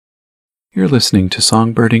You're listening to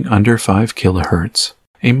Songbirding Under 5 kHz,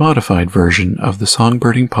 a modified version of the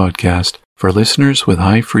Songbirding podcast for listeners with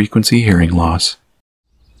high-frequency hearing loss.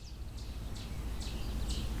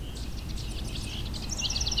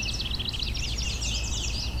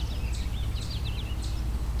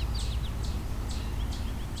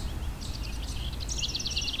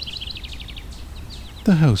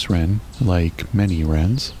 The house wren, like many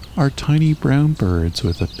wrens, are tiny brown birds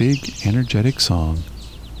with a big, energetic song.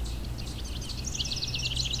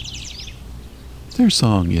 Their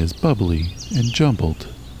song is bubbly and jumbled,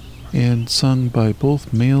 and sung by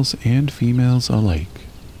both males and females alike.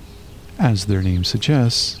 As their name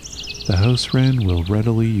suggests, the house wren will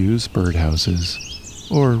readily use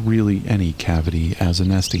birdhouses, or really any cavity as a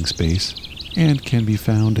nesting space, and can be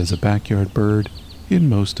found as a backyard bird in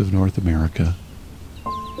most of North America.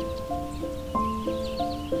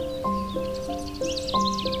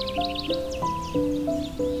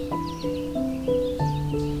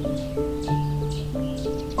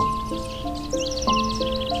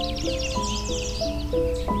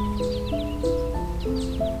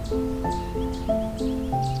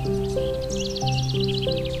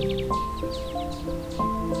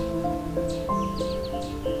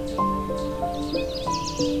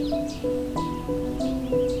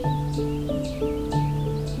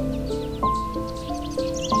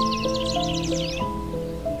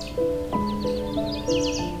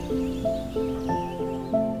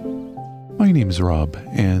 My name is Rob,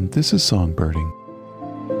 and this is Songbirding.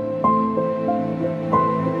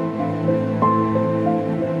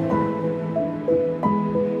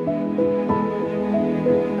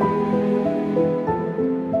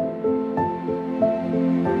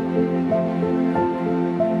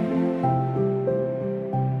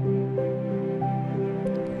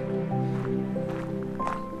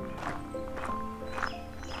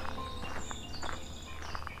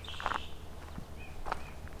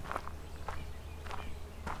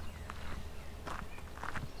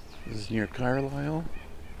 This is near Carlisle.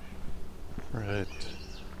 We're at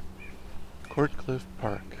Courtcliff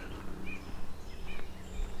Park.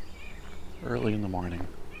 Early in the morning.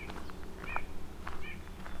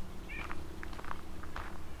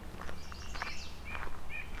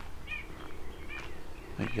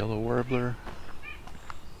 A yellow warbler,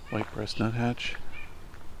 white-breast nuthatch.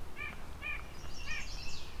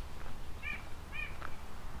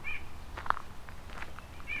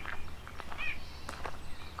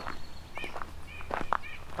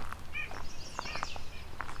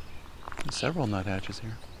 Several nuthatches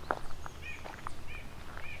here.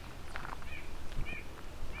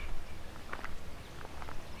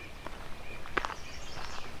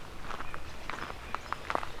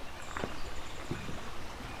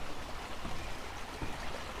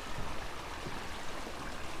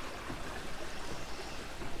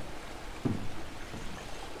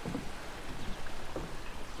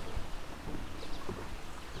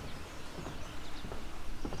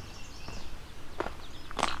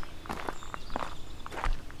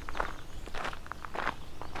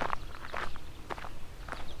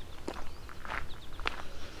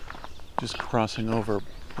 Just crossing over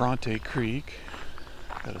Bronte Creek.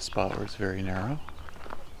 Got a spot where it's very narrow.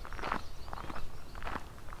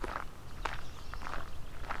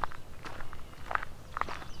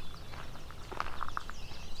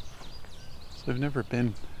 So I've never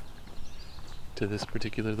been to this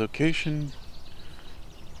particular location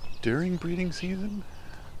during breeding season,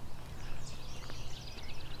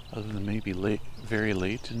 other than maybe late, very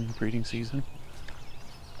late in breeding season.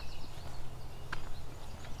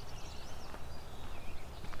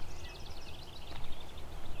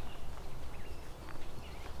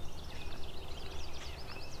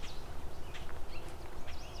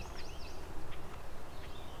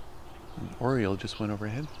 Oriole just went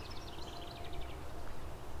overhead.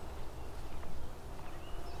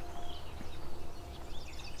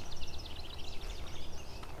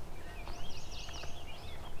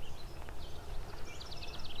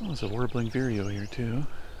 Oh, there's a warbling vireo here too.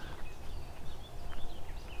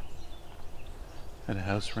 And a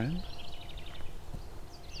house wren.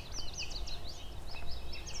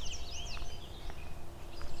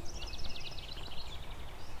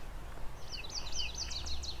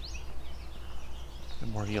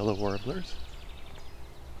 And more yellow warblers.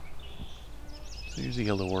 So here's a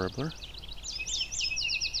yellow warbler.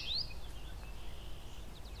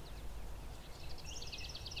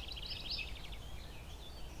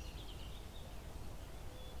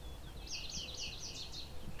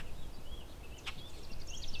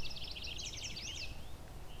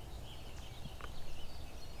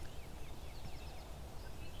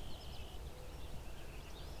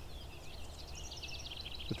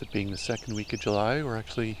 With it being the second week of July, we're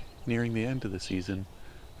actually nearing the end of the season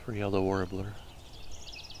for yellow warbler.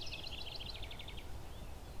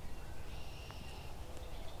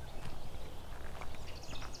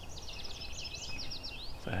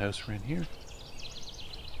 There's a house wren here.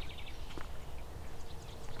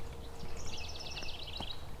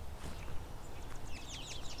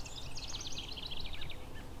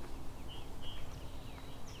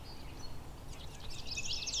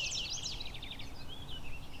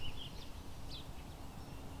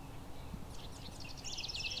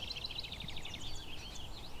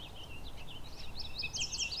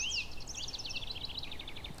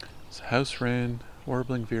 House wren,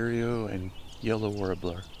 warbling vireo, and yellow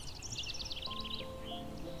warbler.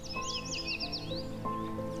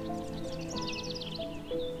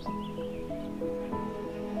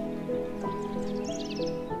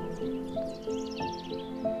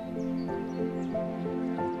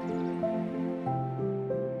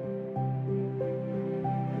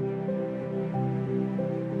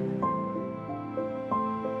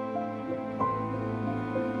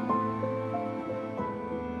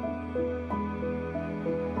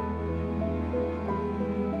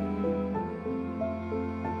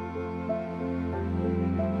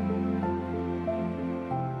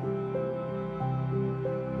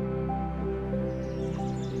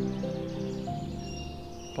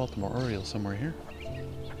 Baltimore Oriole somewhere here.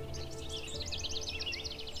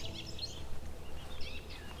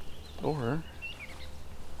 Or,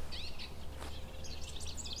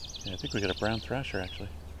 yeah, I think we got a brown thrasher actually.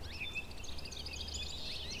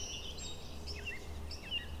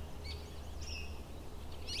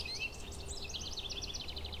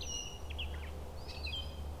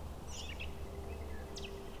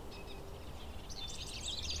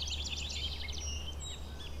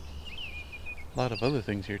 A lot of other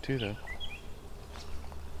things here too, though.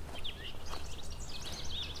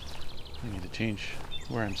 I need to change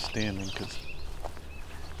where I'm standing because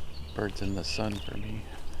birds in the sun for me.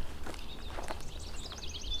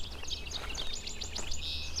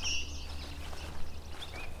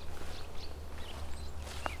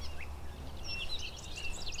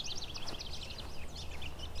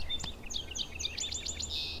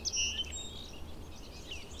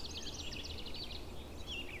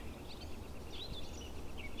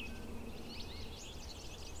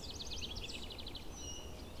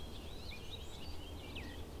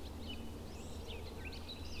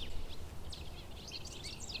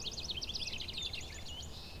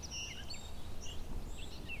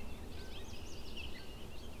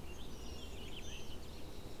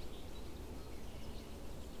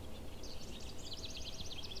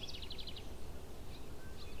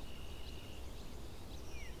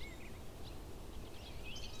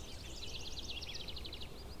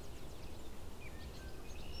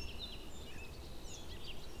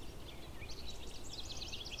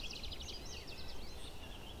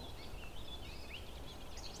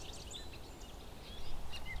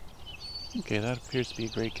 Okay, that appears to be a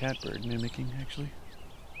gray catbird mimicking, actually.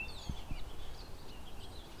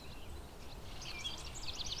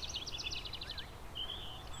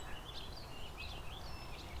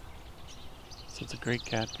 So it's a gray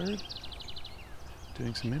catbird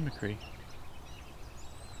doing some mimicry.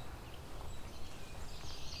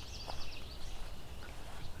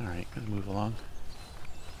 Alright, gotta move along.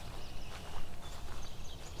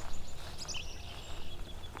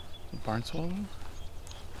 A barn swallow?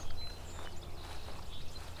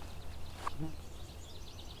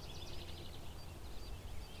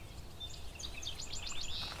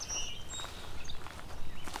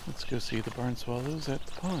 Let's go see the barn swallows at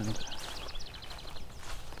the pond.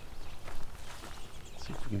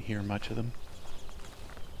 See if we can hear much of them.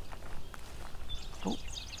 Oh,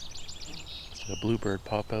 let's see a bluebird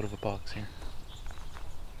pop out of a box here.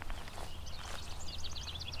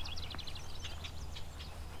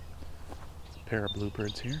 A pair of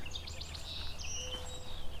bluebirds here.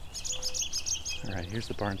 Alright, here's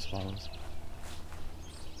the barn swallows.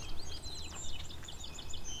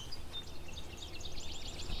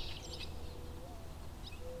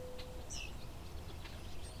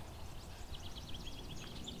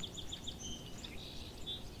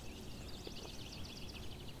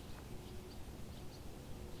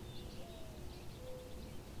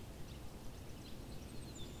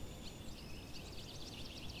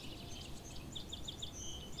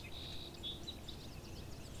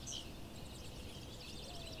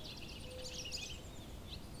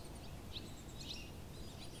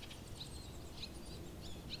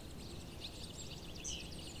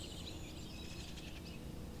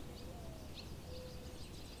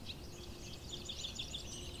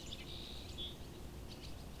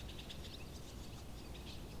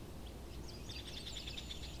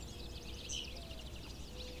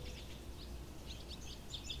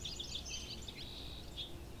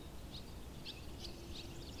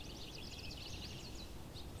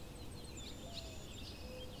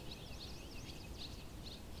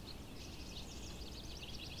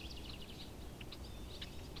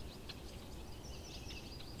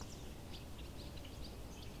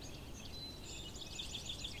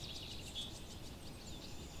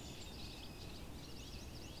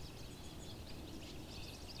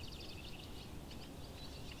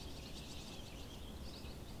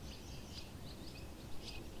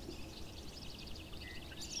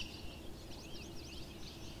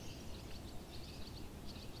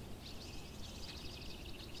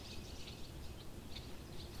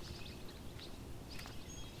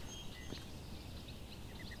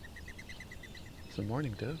 Good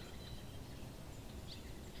morning, Dove.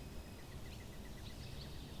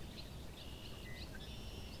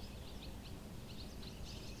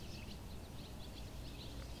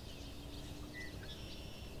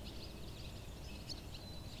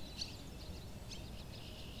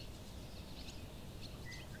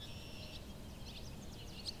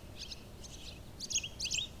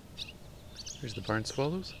 Here's the barn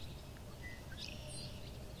swallows.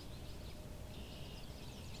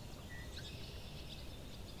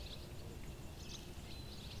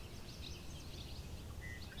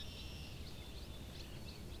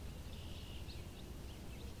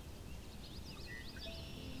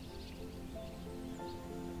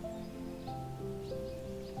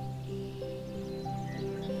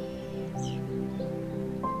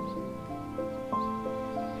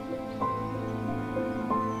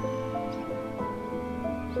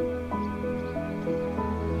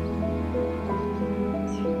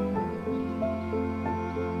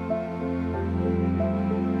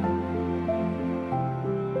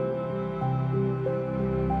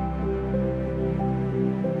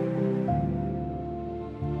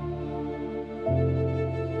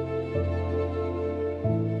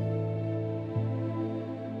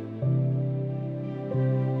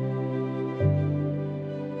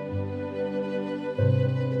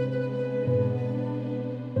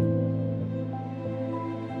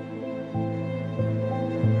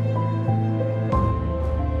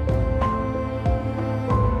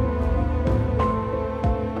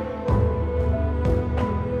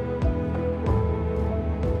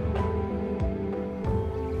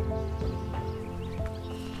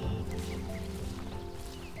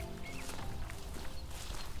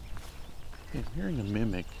 I'm hearing a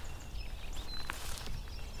mimic.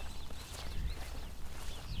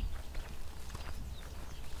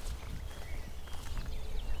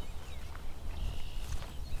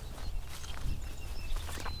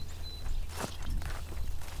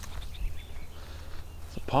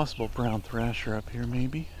 It's a possible brown thrasher up here,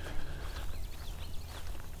 maybe.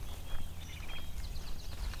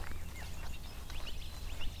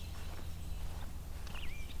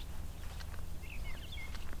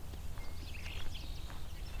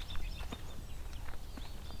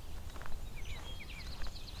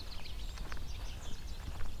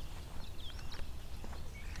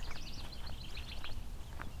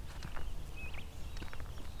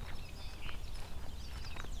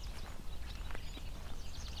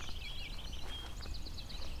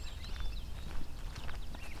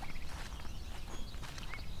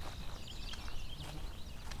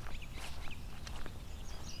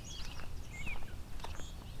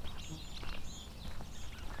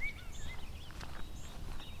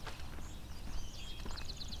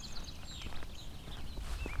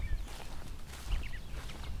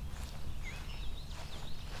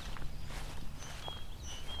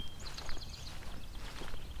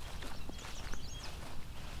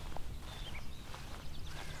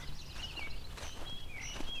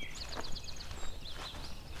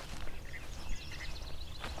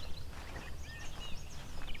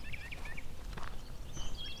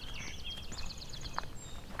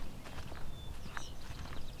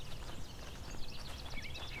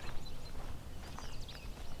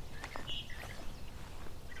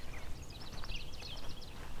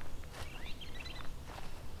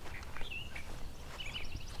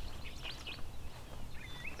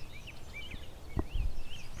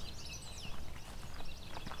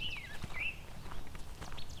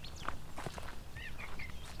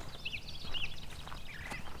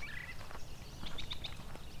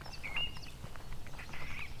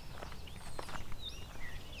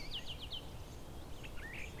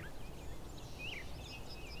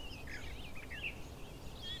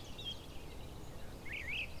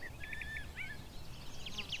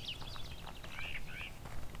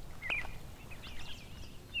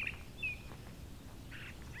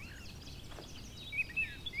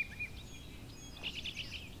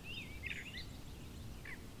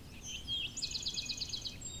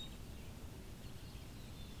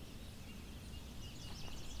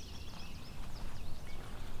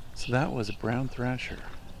 So that was a brown thrasher.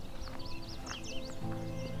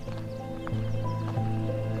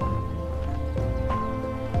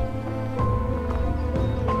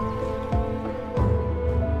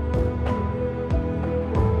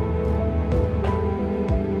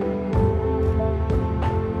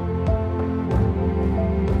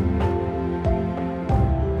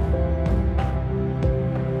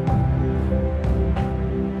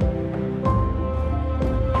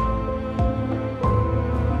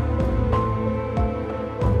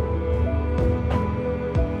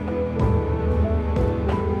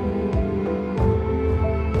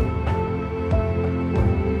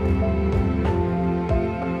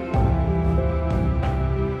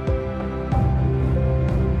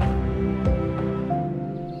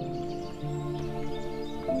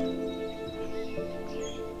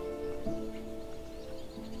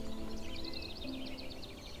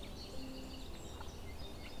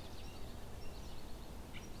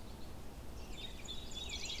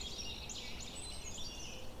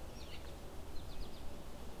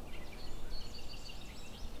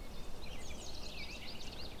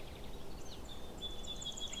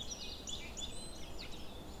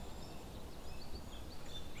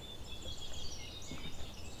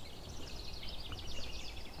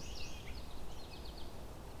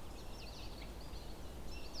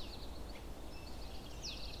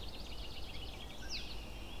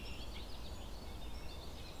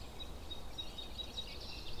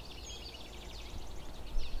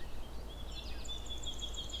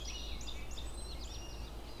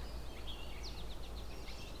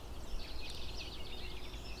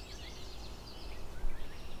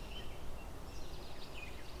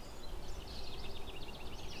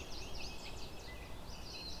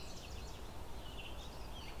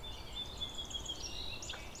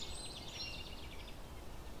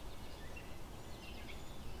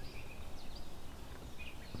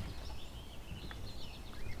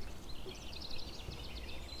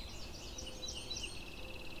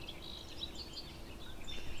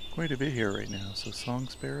 quite a bit here right now. So song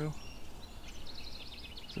sparrow.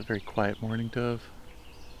 It's a very quiet mourning dove.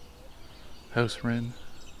 House wren.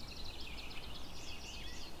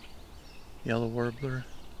 Yellow warbler.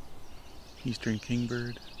 Eastern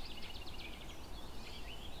kingbird.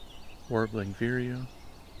 Warbling vireo.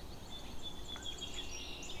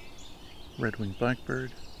 Red-winged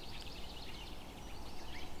blackbird.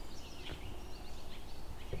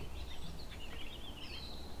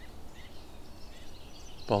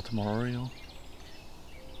 Baltimore oriole.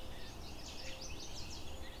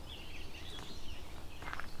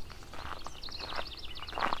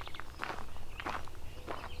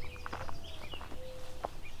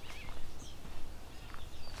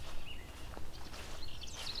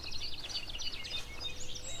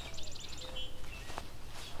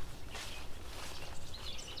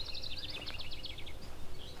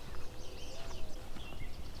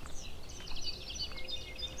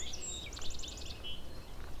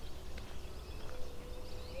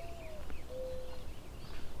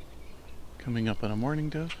 Coming up on a mourning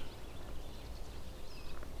dove.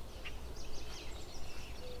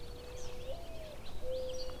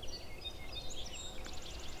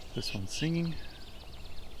 This one's singing.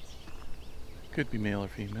 Could be male or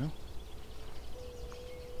female.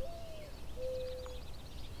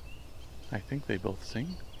 I think they both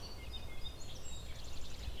sing.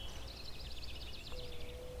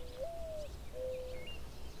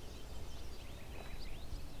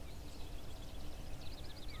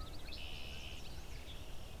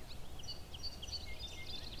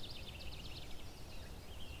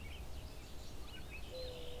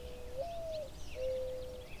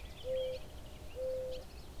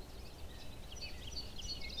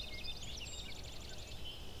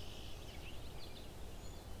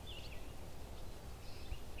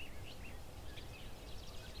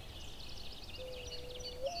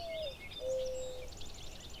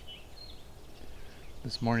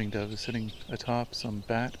 This mourning dove is sitting atop some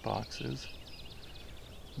bat boxes.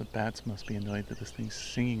 The bats must be annoyed that this thing's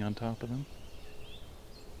singing on top of them.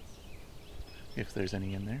 If there's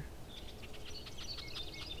any in there.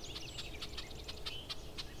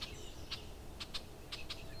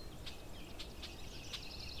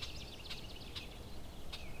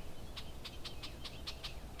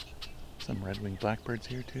 Some red-winged blackbirds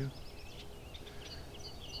here too.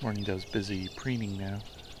 Mourning dove's busy preening now.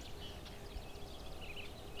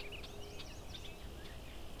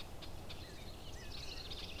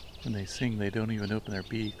 When they sing, they don't even open their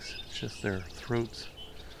beaks. It's just their throats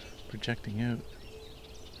projecting out.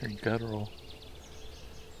 Very guttural.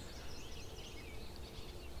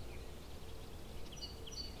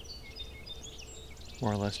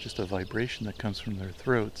 More or less just a vibration that comes from their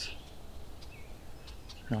throats.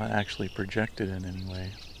 Not actually projected in any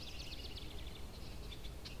way.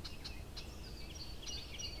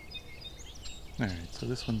 Alright, so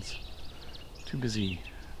this one's too busy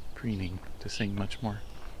preening to sing much more.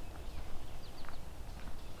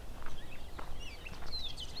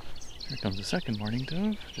 Here comes a second mourning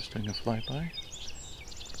dove, just doing a flyby.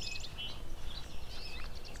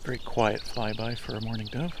 Very quiet flyby for a mourning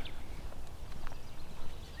dove.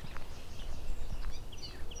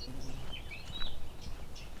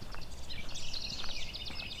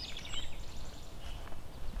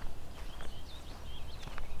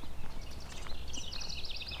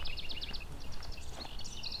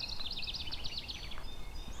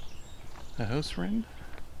 A house wren.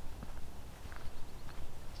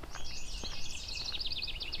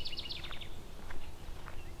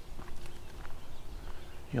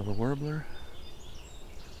 Yellow warbler.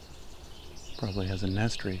 Probably has a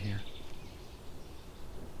nest right here.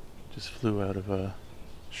 Just flew out of a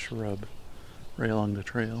shrub right along the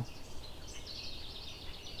trail.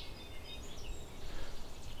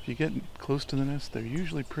 If you get close to the nest, they're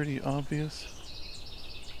usually pretty obvious.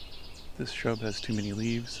 This shrub has too many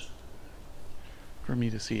leaves for me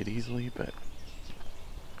to see it easily, but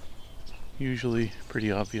usually pretty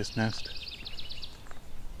obvious nest.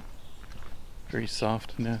 Very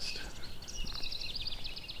soft nest.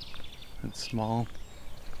 And small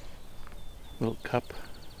little cup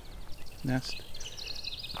nest.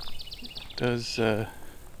 Does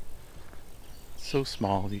so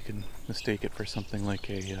small you can mistake it for something like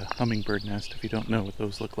a hummingbird nest if you don't know what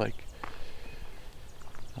those look like.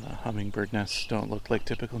 Hummingbird nests don't look like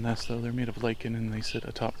typical nests though. They're made of lichen and they sit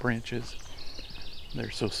atop branches.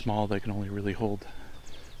 They're so small they can only really hold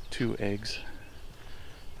 2 eggs,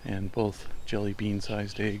 and both jelly bean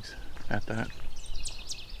sized eggs at that.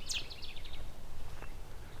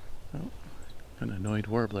 Oh, an annoyed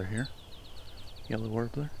warbler here. Yellow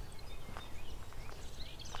warbler.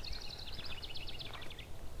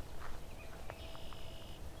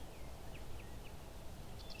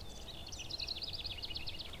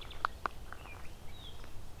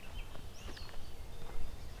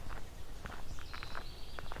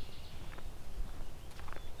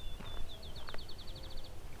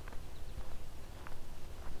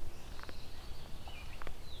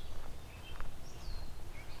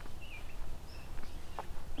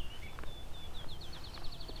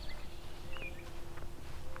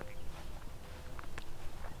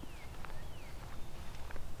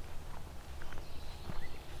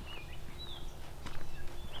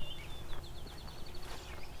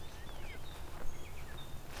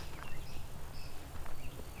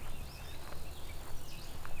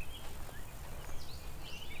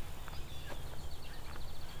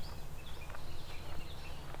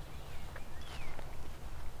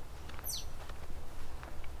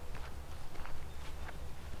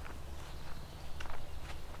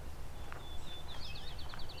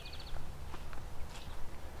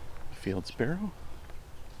 field sparrow,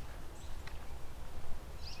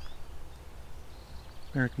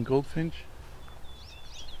 American goldfinch,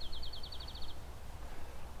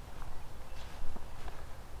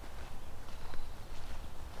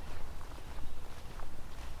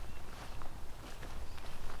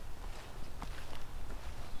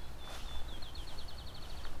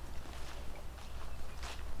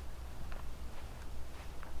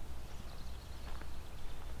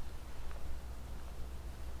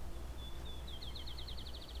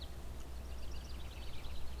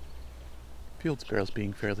 field sparrows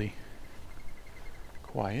being fairly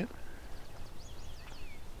quiet.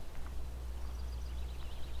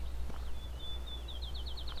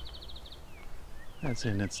 As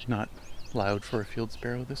in, it's not loud for a field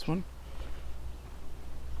sparrow, this one.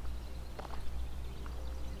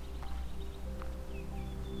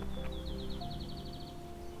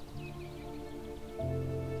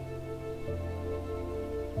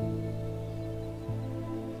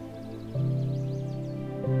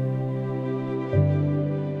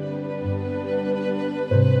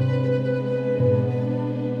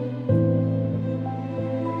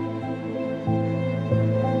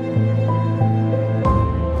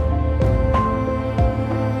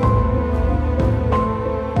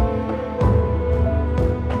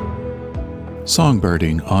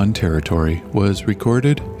 Songbirding on Territory was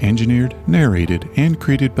recorded, engineered, narrated, and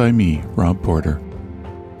created by me, Rob Porter.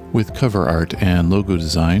 With cover art and logo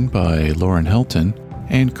design by Lauren Helton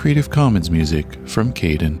and Creative Commons music from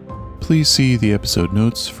Caden. Please see the episode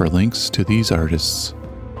notes for links to these artists.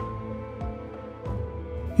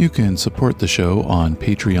 You can support the show on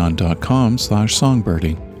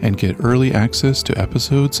patreon.com/songbirding and get early access to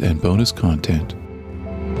episodes and bonus content.